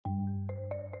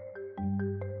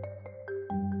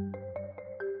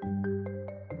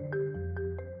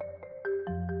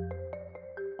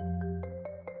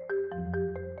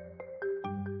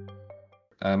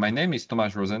My name is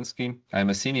Tomas Hrozensky.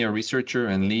 I'm a senior researcher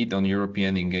and lead on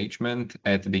European engagement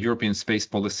at the European Space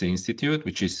Policy Institute,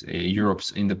 which is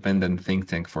Europe's independent think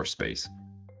tank for space.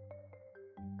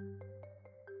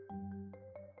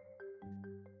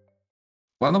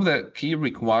 One of the key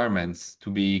requirements to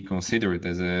be considered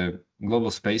as a global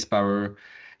space power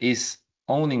is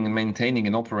owning, maintaining,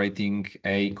 and operating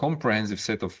a comprehensive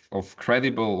set of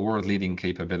credible world-leading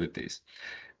capabilities.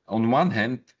 On one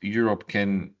hand, Europe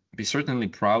can be certainly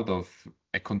proud of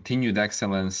a continued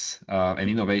excellence and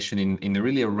innovation in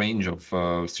really a range of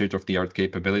state-of-the-art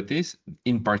capabilities,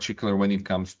 in particular when it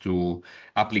comes to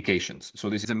applications. So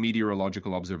this is a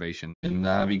meteorological observation in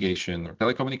navigation or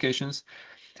telecommunications,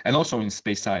 and also in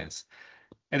space science.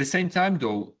 At the same time,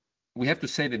 though, we have to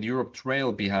say that Europe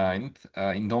trailed behind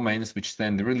in domains which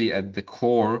stand really at the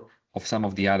core of some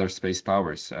of the other space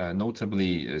powers,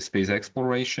 notably space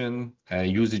exploration,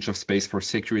 usage of space for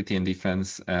security and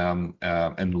defense,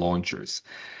 and launchers.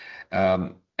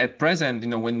 At present,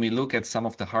 when we look at some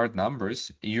of the hard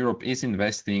numbers, Europe is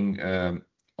investing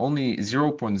only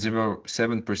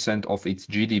 0.07% of its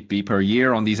GDP per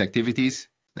year on these activities.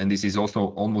 And this is also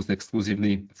almost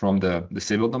exclusively from the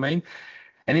civil domain.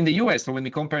 And in the US, so when we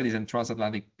compare this in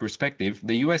transatlantic perspective,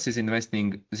 the US is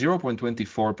investing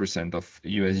 0.24% of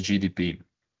US GDP.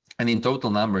 And in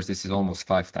total numbers, this is almost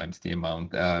 5 times the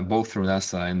amount, both through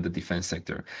NASA and the defense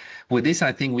sector. With this,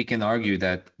 I think we can argue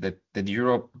that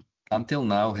Europe, until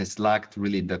now, has lacked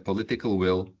really the political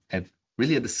will at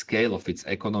the scale of its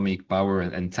economic power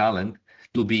and talent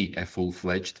to be a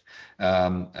full-fledged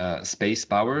space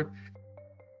power.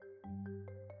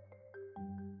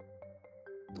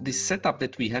 This setup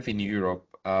that we have in Europe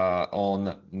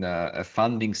on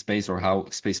funding space or how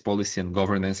space policy and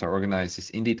governance are organized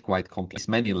is indeed quite complex.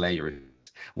 Many layers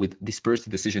with dispersed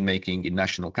decision-making in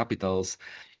national capitals,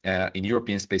 in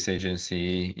European Space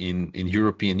Agency, in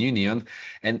European Union.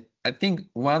 And I think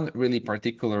one really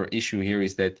particular issue here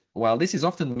is that while this is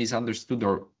often misunderstood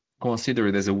or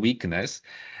considered as a weakness,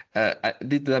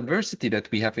 the diversity that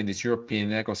we have in this European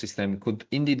ecosystem could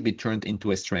indeed be turned into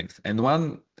a strength. And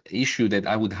one issue that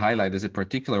I would highlight as a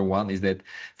particular one is that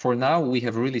for now we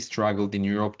have really struggled in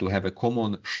Europe to have a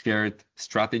common shared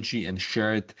strategy and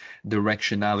shared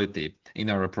directionality in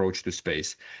our approach to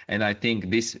space. And I think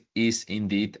this is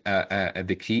indeed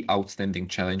the key outstanding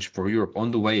challenge for Europe on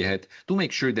the way ahead, to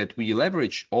make sure that we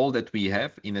leverage all that we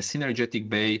have in a synergetic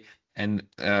way and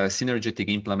synergetic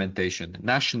implementation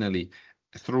nationally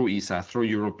through ESA, through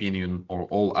European Union, or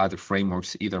all other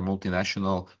frameworks, either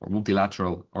multinational or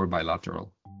multilateral or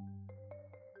bilateral.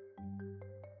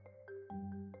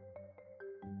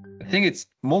 I think it's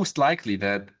most likely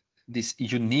that these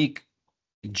unique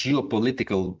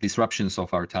geopolitical disruptions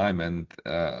of our time, and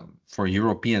for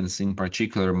Europeans in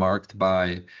particular, marked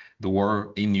by the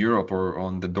war in Europe or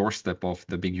on the doorstep of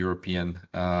the big European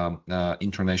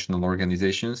international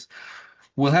organizations,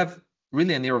 will have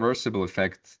really an irreversible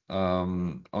effect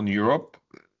on Europe.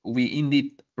 We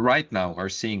indeed right now are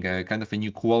seeing a kind of a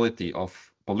new quality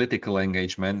of political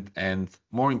engagement and,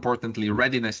 more importantly,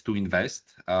 readiness to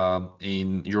invest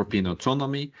in European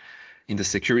autonomy, in the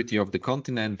security of the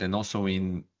continent, and also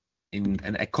in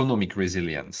an economic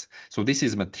resilience. So this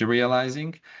is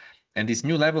materializing, and this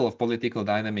new level of political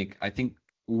dynamic, I think,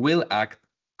 will act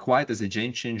quite as a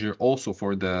game changer also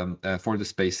for the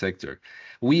space sector.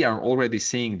 We are already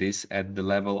seeing this at the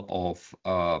level of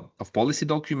policy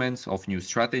documents, of new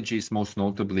strategies, most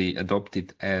notably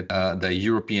adopted at the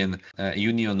European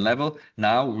Union level.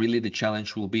 Now, really, the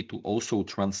challenge will be to also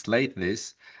translate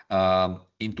this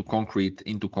into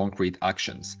concrete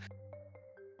actions.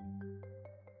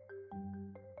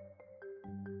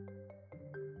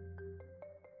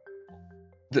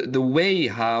 The way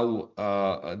how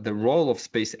the role of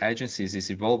space agencies is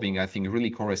evolving, I think, really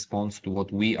corresponds to what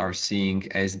we are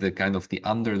seeing as the kind of the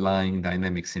underlying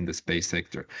dynamics in the space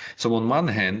sector. So on one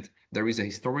hand, there is a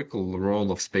historical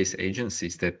role of space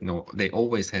agencies that they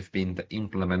always have been the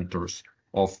implementers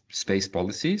of space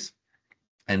policies,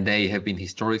 and they have been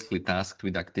historically tasked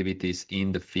with activities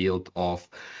in the field of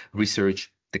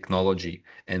research, technology,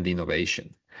 and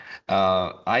innovation.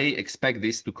 I expect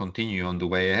this to continue on the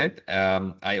way ahead.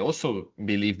 I also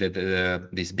believe that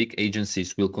these big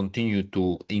agencies will continue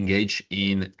to engage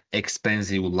in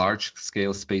expensive,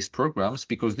 large-scale space programs,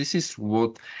 because this is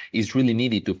what is really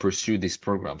needed to pursue these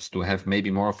programs, to have maybe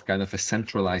more of kind of a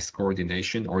centralized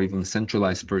coordination or even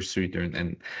centralized pursuit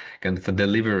and kind of a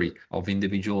delivery of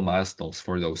individual milestones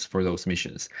for those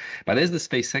missions. But as the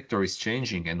space sector is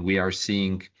changing and we are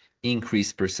seeing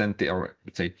increased percentage, or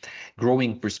let's say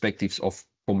growing perspectives of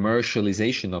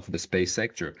commercialization of the space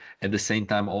sector. At the same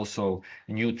time, also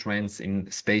new trends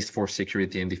in space for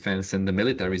security and defense and the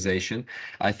militarization.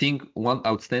 I think one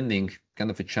outstanding kind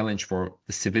of a challenge for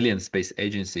the civilian space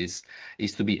agencies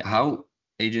is to be how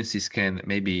agencies can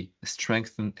maybe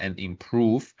strengthen and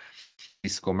improve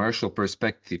these commercial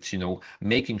perspectives,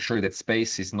 making sure that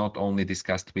space is not only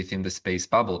discussed within the space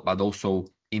bubble, but also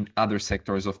in other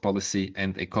sectors of policy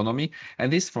and economy.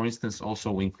 And this, for instance,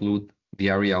 also include the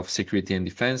area of security and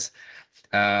defense,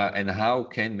 and how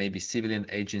can maybe civilian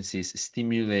agencies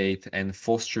stimulate and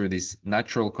foster this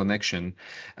natural connection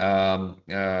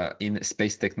in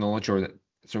space technology, or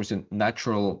sort of a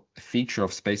natural feature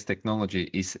of space technology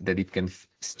is that it can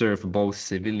serve both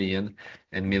civilian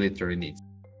and military needs.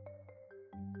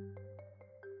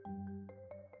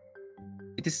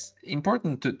 It is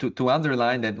important to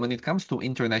underline that when it comes to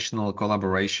international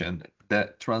collaboration,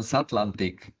 the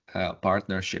transatlantic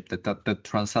partnership, the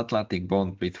transatlantic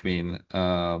bond between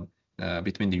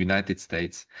the United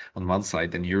States on one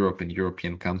side and Europe and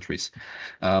European countries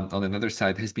on another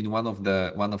side, has been one of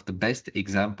the best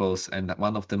examples and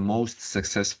one of the most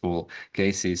successful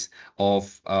cases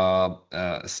of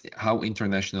how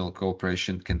international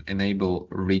cooperation can enable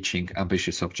reaching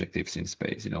ambitious objectives in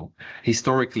space.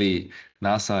 Historically,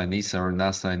 NASA and ESA, or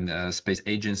NASA and space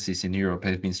agencies in Europe,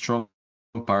 have been strong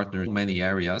partners in many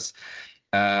areas.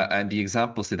 And the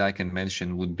examples that I can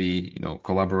mention would be,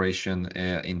 collaboration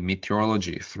in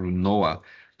meteorology through NOAA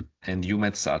and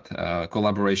EUMETSAT,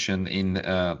 collaboration in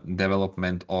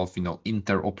development of,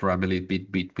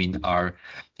 interoperability between our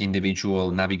individual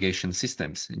navigation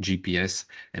systems, GPS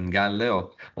and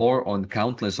Galileo, or on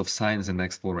countless of science and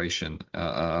exploration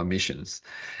missions.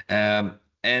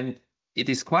 And it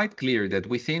is quite clear that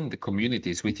within the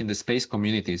communities, within the space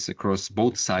communities across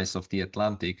both sides of the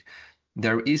Atlantic,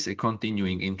 there is a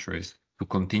continuing interest to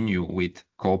continue with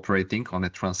cooperating on a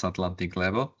transatlantic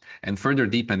level and further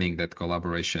deepening that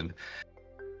collaboration.